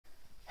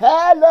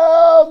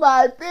Hello,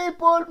 my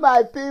people,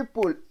 my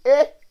people.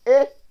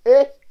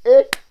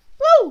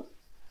 Woo!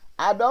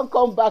 I don't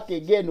come back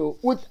again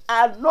with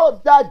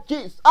another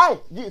gist.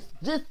 Gist.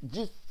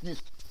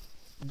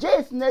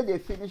 Gist need dey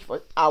finish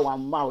for our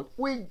mouth.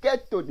 We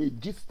get to the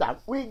gist time.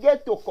 We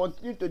get to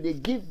continue to dey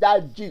give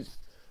that gist.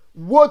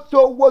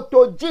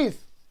 Woto gist.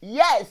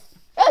 Yes.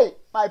 Hey,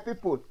 my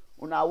people,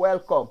 una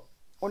welcome.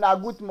 Una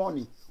good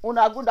morning.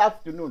 Una good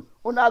afternoon.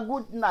 Una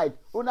good night.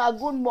 Una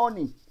good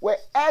morning.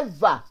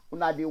 Wherever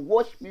una dey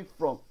watch me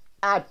from,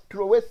 I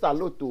throw a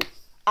salute.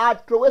 I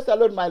throw a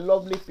salute, my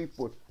lovely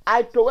people.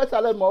 I throw a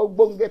salute, my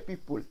ogbonge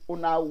people.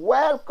 Una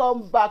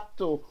welcome back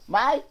to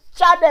my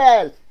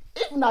channel.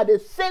 If na dey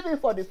see me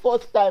for the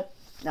first time,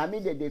 na me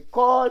dey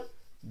call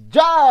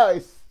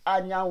Joyce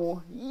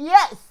Anyanwu.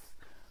 Yes.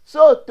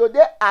 So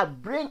today I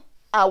bring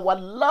our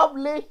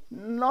lovely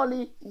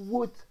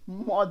Nollywood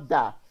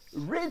mother,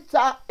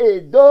 Rita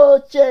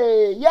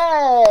Edochie.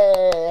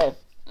 Yeah.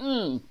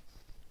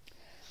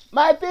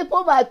 My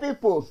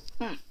people.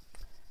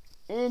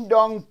 He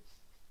don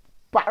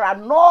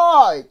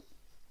paranoid.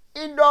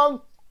 He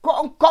don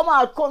come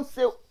out and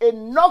say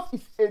enough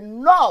is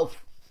enough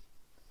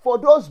for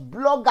those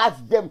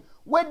bloggers them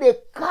where they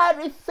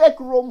carry fake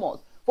rumors,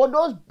 for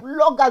those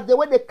bloggers them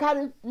where they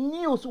carry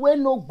news where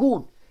no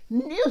good,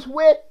 news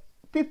where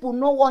people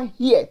no one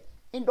hear.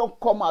 It don't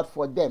come out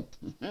for them.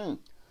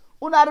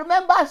 Una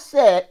remember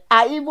say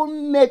I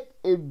even make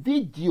a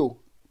video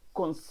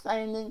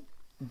concerning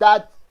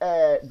that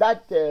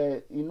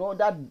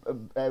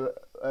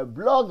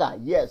blogger.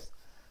 Yes.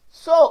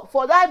 So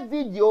for that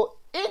video,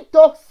 it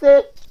talk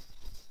say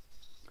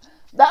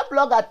that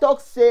blogger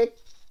talk say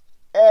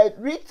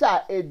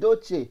Rita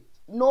Edochie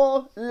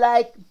no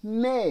like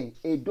me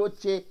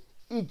Edochie.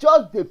 He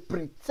just dey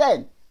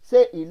pretend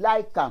say he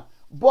like am.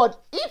 But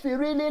if he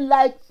really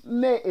like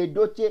me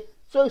Edochie,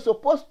 so he's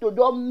supposed to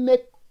don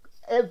make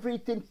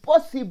everything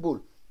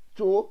possible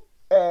to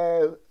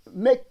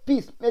make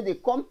peace, make they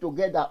come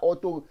together, or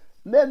to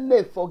make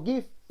me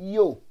forgive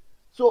you.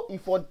 So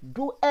if I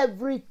do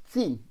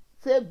everything,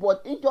 say,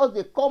 but it just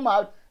they come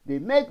out, they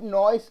make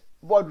noise,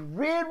 but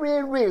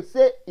real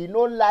say he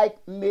no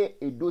like me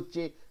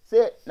Edochie.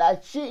 Say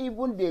like she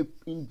even the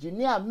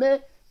engineer me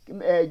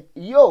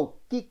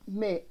kick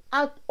me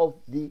out of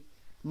the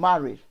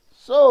marriage.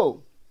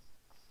 So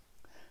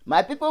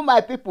my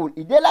people,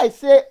 e dey like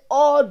say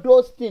all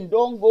those things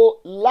don't go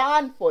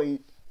land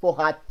for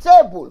her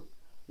table.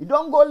 E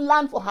don go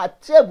land for her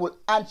table,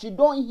 and she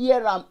don't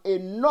hear am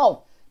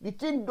enough. The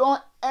thing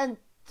don't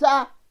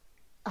enter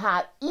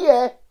her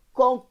ear,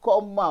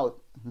 come out.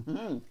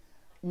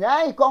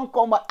 Now it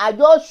come out. I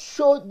just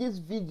show this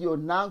video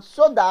now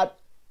so that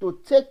to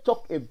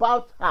talk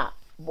about her,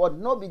 but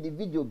not be the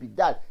video be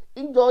that.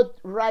 It just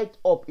write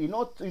up,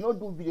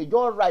 do video,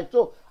 just write.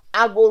 So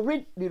I go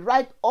read the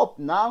write up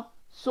now.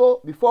 So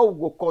before we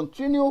go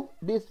continue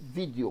this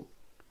video,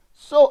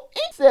 so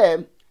it's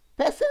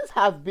persons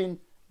have been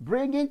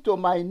bringing to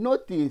my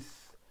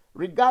notice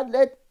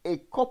regardless a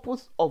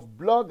couples of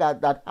bloggers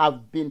that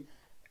have been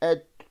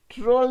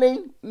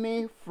trolling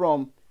me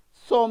from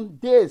some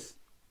days,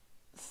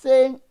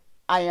 saying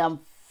I am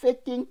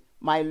faking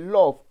my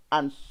love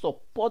and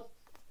support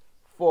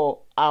for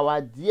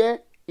our dear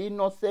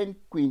innocent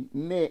Queen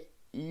May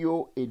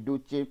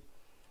Edochie.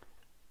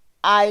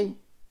 I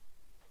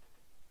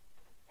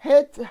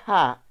hate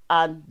her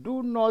and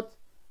do not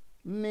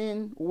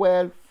mean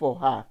well for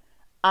her,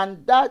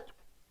 and that's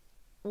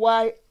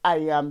why I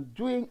am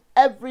doing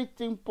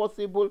everything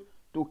possible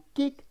to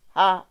kick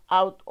her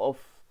out of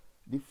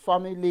the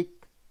family.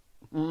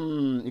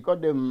 You call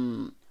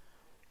them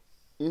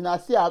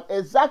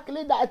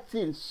exactly that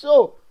thing.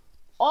 So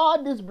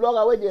all this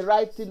blogger where they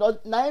write it,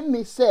 now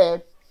me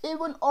say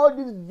even all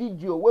this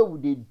video where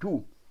would they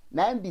do,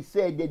 now me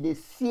say they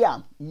see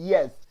am.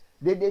 Yes,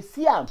 they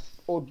see am.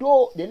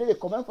 Although they know they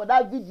comment for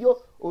that video,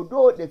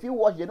 although they feel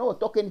watch, they don't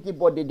talk anything,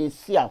 but they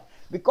see am.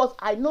 Because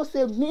I know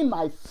say me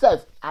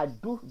myself, I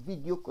do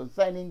video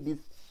concerning this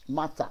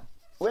matter.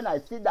 When I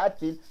see that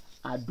thing,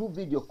 I do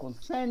video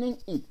concerning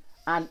it,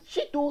 and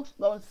she too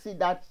don't see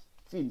that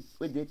thing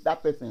with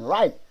that person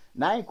right.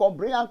 Now he can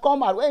bring and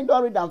come out. When he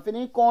don't read and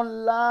finish, he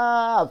can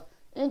laugh.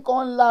 He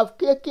can laugh.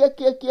 He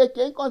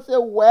can say,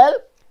 well,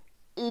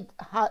 he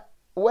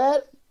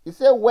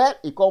say, well,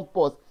 he can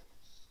pause.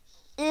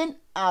 In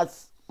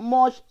as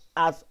much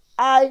as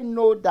I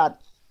know that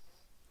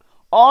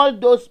all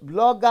those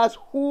bloggers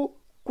who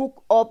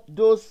cook up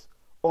those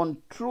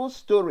untrue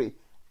story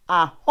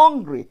are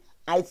hungry,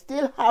 I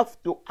still have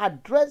to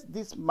address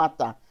this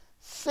matter.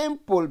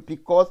 Simple,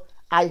 because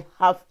I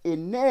have a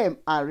name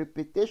and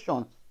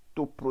reputation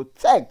to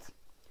protect.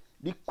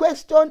 The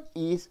question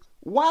is,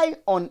 why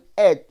on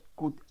earth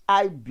could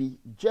I be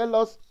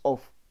jealous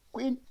of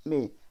Queen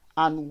May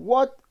and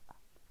want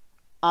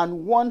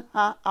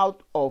her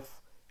out of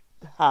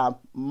her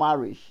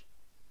marriage?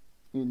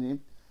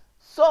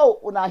 So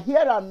when I hear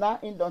am now,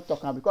 in don't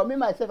talk am, because me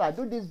myself, I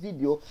do this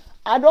video,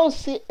 I don't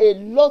see a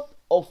lot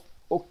of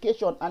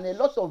occasion and a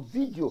lot of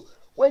video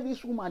when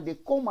this woman they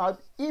come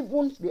out,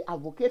 even they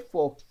advocate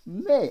for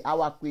May,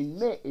 our Queen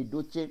May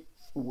Edochie.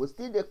 We will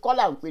still they call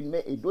her Queen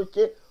May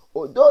Edochie,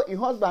 although her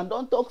husband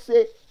don't talk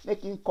say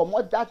make him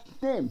comot that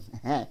name.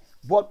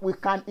 But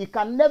he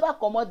can never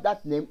comot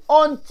that name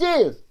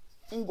until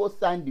he go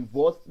sign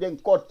divorce. Then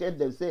court tell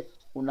them say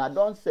una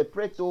don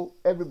separate to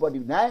everybody.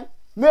 Now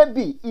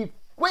maybe if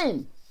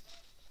Queen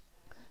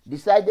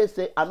decided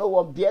say I no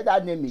want bear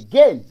that name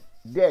again,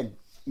 then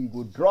he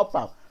go drop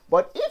am.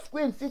 But if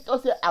Queen sit or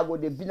say I go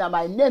dey be na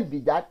my name be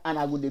that and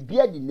I go dey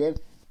bear the name,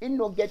 he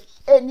no get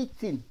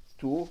anything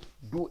to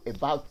do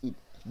about it.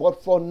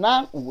 But for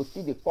now, we will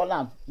see the call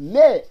am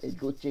May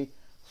Edochie.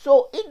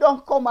 So he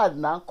don't come out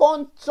now,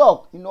 come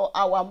talk. You know,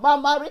 our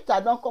mama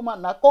Rita don't come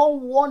out now,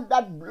 come warn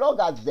that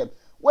bloggers them.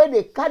 When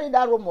they carry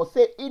that rumor,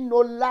 say he no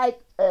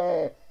like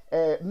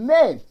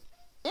men.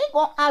 He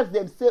gonna ask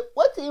them, say,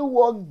 what he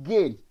want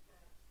gain?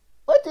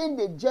 What in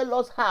they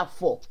jealous her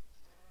for?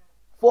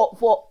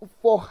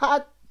 For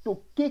her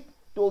to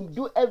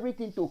do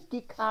everything to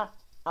kick her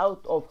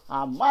out of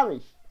her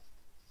marriage.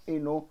 You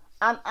know,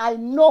 and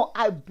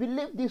I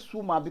believe this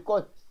woman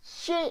because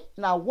she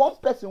now one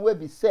person will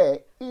be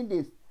say in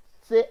this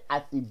say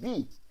as he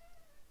be.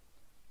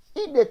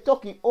 In the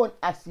talking on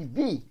as he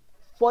be.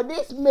 For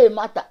this may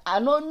matter, I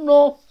don't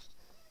know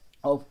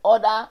of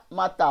other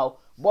matter,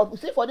 but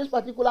see for this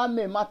particular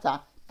may matter,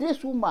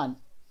 this woman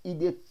if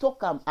they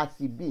talk am as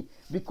he be,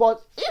 because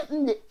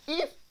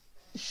if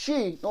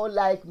she don't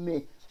like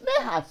me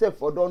herself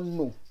for don't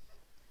know.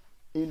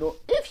 You know,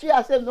 if she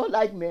herself don't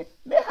like me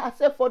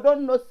herself for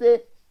don't know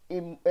say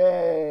him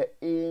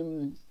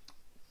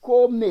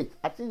co-mate,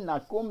 I think na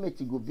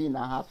co-mate go be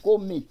na her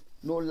co-mate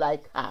no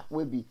like her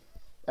will be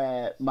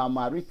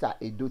Mama Rita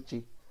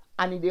Edochie.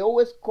 And they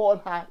always call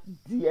her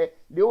dear,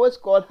 they always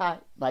call her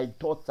my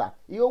daughter.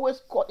 He always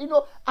call, you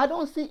know, I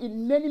don't see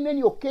in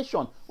many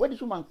occasions when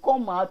this woman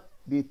come out,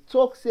 they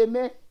talk, say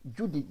me,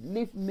 Judith,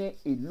 leave me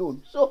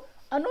alone. So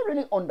I don't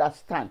really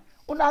understand.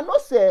 When I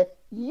not say,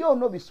 yo,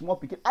 no be small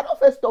picking. I don't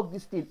first talk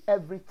this thing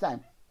every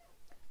time.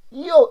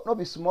 Yo, no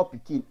be small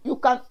picking. You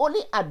can only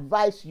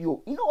advise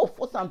you. You know,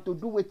 force them to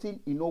do what you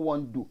know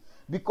want do.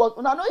 Because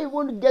when I don't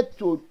even get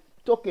to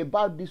talk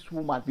about this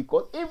woman,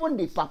 because even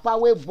the papa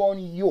will born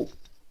you,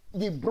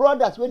 the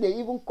brothers where they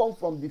even come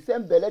from the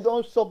same belly, they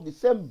don't suck the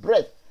same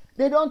breast.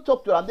 They don't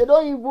talk to them. They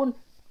don't even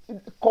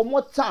come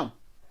out time.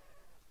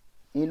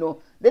 You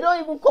know, they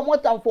don't even come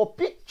out time for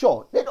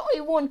picture. They don't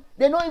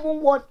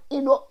even want,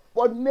 you know,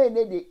 but men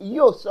they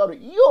yo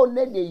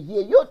they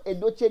hear, yo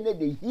Edochie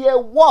they hear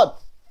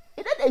what?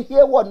 They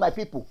hear what, my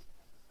people.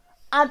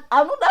 And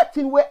another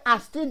thing where I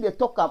still they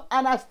talk am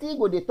and I still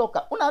go they talk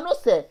am. When I know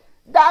say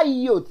that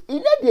youth,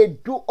 they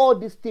do all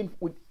these things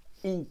with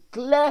in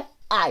clear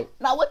eye.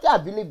 Now what I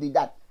believe in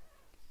that?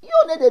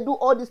 They do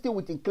all these things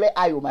with in clear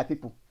eye, oh my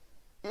people.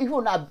 If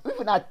you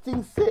not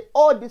think say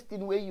all these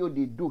things where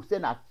they do, say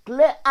na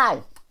clear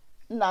eye.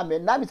 Now me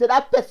say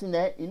that person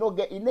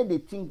they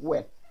think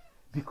well.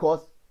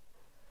 Because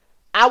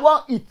I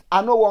want it,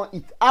 I no want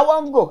it. I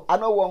want go, I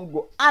no want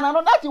go. And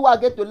another thing I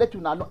get to let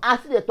you know, I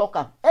see they talk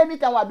am.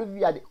 Anytime I do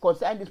video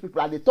concern these people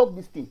and they talk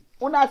this thing.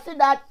 When I see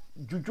that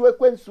juju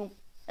ekwensu,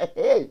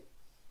 hey,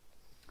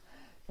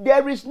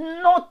 there is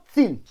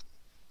nothing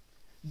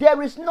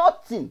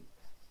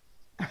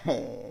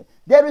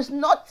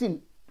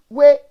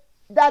where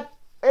that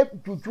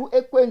juju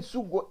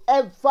ekwensu go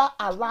ever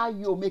allow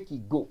you make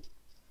it go.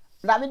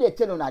 Now me they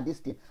tell you this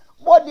thing.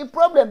 But the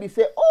problem is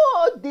say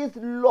all this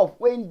love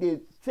when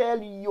they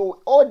tell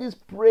you, all these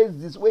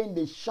praises when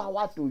they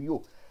shower to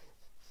you.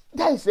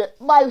 That is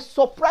my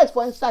surprise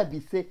for inside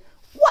be say,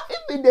 what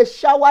if they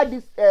shower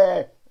these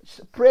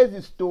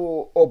praises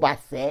to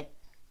Obase?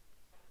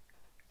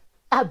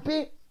 I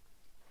don't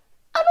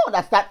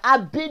understand. I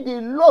be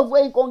the love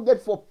where you can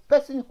get for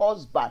person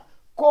husband,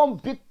 come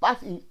big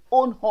pass in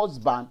own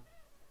husband.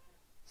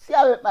 See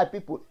how my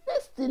people,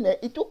 this thing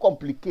it too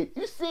complicated.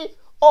 You see,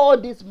 all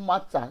this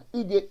matter,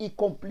 it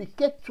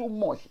complicate too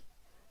much.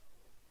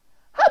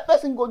 How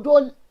person go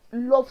don't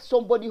love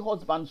somebody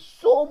husband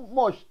so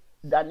much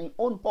than his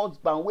own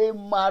husband, we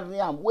marry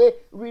him, we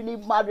really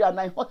marry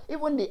him.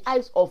 Even the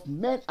eyes of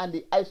men and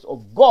the eyes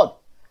of God.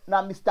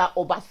 Now Mr.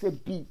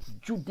 Obase be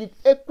Judith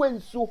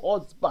Ekwensu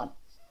husband.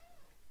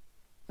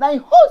 Now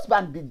his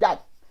husband be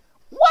that.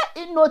 Why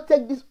he not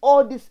take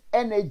all this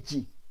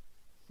energy,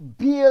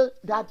 build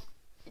that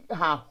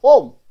her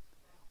home?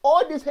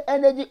 All this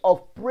energy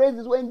of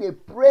praises when they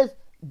praise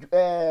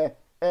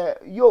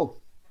yo.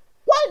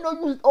 Why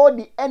not use all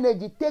the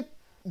energy, take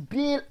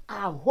build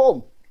our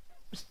home,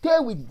 stay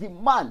with the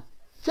man.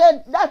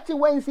 Say that thing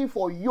when you see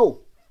for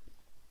you.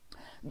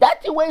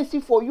 That thing when you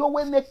see for you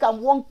when make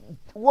them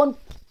one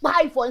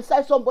buy for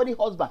inside somebody's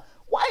husband.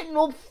 Why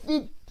not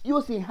fit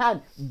use in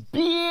hand,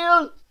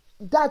 build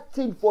that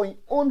thing for his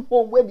own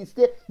home where we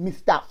stay,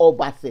 Mr.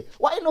 Obase?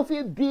 Why not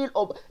fit build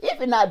up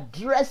if in a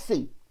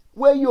dressing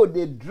where you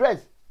they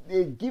dress,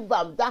 they give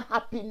them that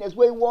happiness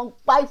where you want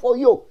buy for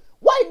you?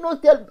 Why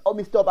not tell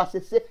Mr.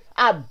 Obase say,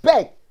 I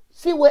beg,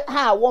 see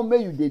how I want me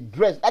you they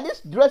dress. And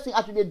this dressing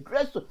as they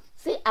dress,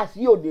 See as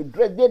you they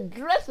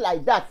dress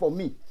like that for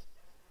me.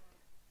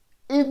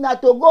 If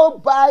not to go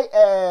buy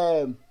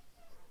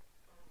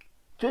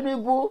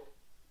Tinubu,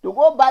 to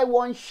go buy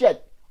one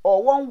shirt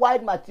or one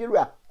white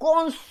material,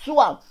 come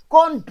swam,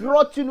 come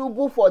draw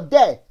Tinubu for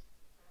there.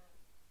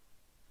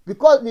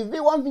 Because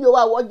the one video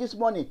I watched this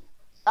morning,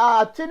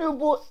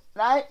 Tinubu,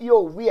 now you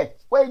wear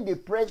when the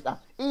president,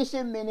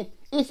 isi mini,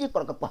 isi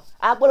krokapa,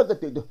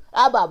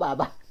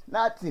 ababa,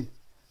 nothing.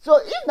 So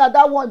if not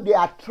that one, they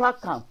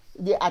attract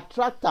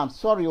them.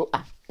 Sorry,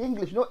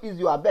 English no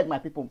easy. I beg my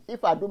people.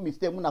 If I do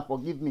mistake, Muna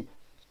forgive me.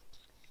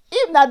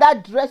 If not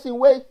that dressing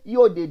way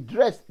they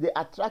dress, they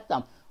attract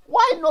them.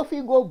 Why no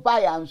fit go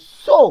buy and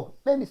sew?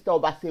 Let Mr.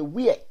 Obase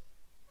wear.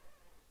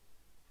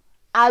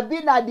 I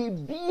been at the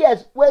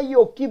BS where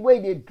you keep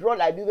where they draw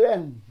like this.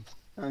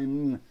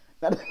 You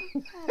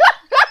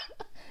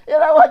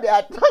know what they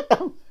attract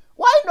them?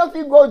 Why no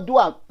fit go do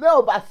am? Let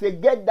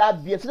Obase get that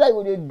BS so that he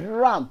will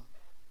drum.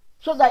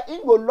 So that he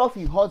will love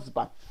his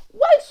husband.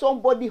 Why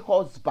somebody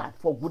husband,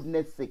 for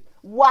goodness sake?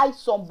 Why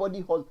somebody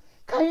husband?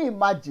 Can you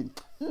imagine?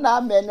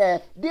 Nah,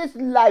 man, this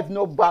life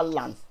no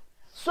balance.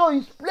 So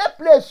it's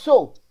play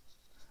so.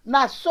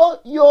 Now so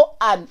you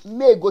and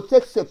May go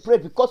take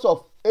separate because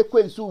of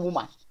Ekwensu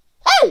woman.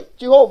 Hey,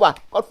 Jehovah,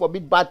 God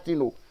forbid bad thing.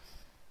 No.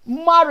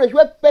 Marriage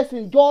where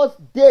person just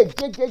things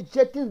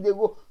they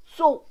go.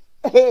 So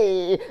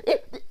hey,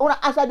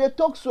 as I they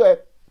talk so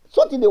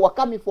something they were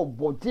coming for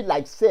body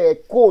like say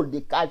cold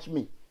they catch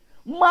me.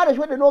 Marriage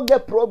where they don't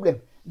get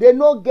problem, they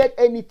don't get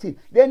anything,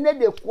 they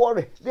need a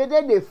quarrel, they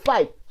need a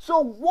fight.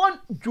 So one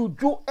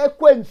juju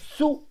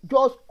Ekwensu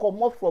just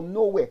come up from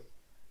nowhere.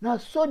 Now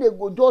so they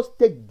go just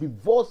take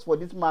divorce for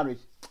this marriage.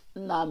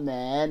 Nah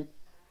man,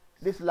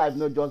 this life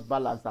no just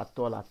balance at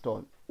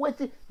all.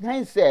 Wait,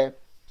 now say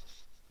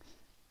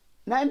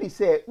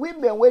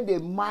women when they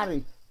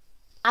marry,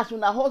 as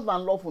una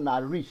husband love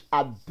una rich,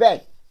 I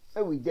beg,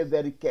 may we dey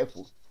very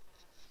careful.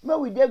 May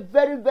we dey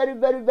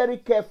very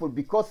careful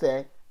because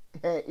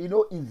you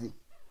know easy.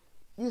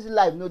 This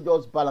life no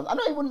just balance. I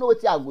don't even know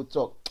what I go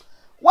talk.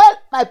 Well,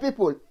 my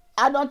people,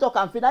 I don't talk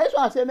and finish. I just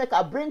want to say make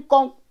I bring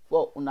come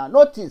for una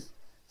notice.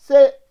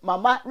 Say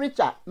Mama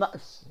Rita,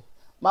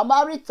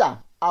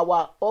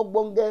 our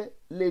ogbonge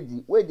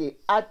lady, where they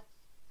act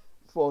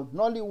for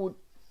Nollywood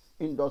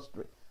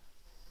industry,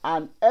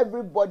 and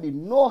everybody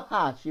know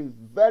her. She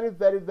very.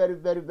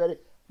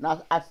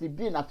 Now as she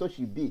be, na so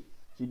she be.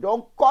 She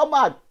don't come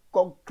out,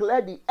 come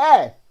clear the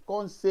air,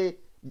 come say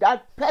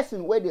that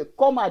person where they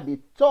come out, they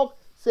talk,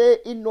 say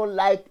he no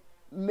like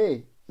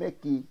me,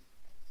 make he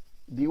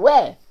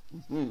beware.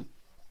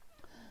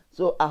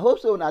 So I hope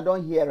so una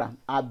don't hear am.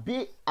 I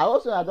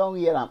hope so una don't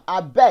hear am.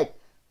 I beg,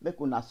 make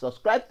una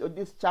subscribe to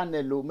this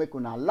channel, make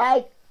una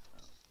like.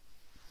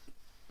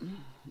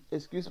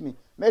 Excuse me.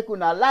 Make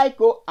una like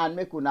and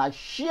make una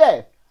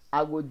share.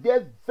 I will be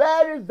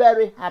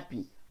very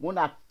happy.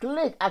 Una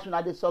click as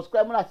una dey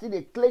subscribe. Una see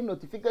the click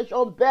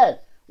notification bell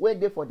wey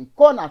dey for the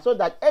corner so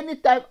that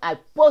anytime I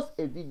post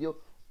a video,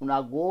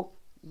 una go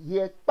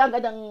hear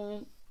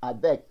pangadang. I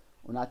beg.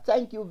 Una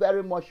thank you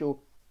very much,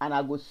 and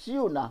I go see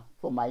you now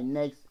for my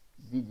next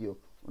video.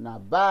 Una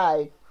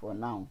bye for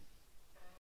now.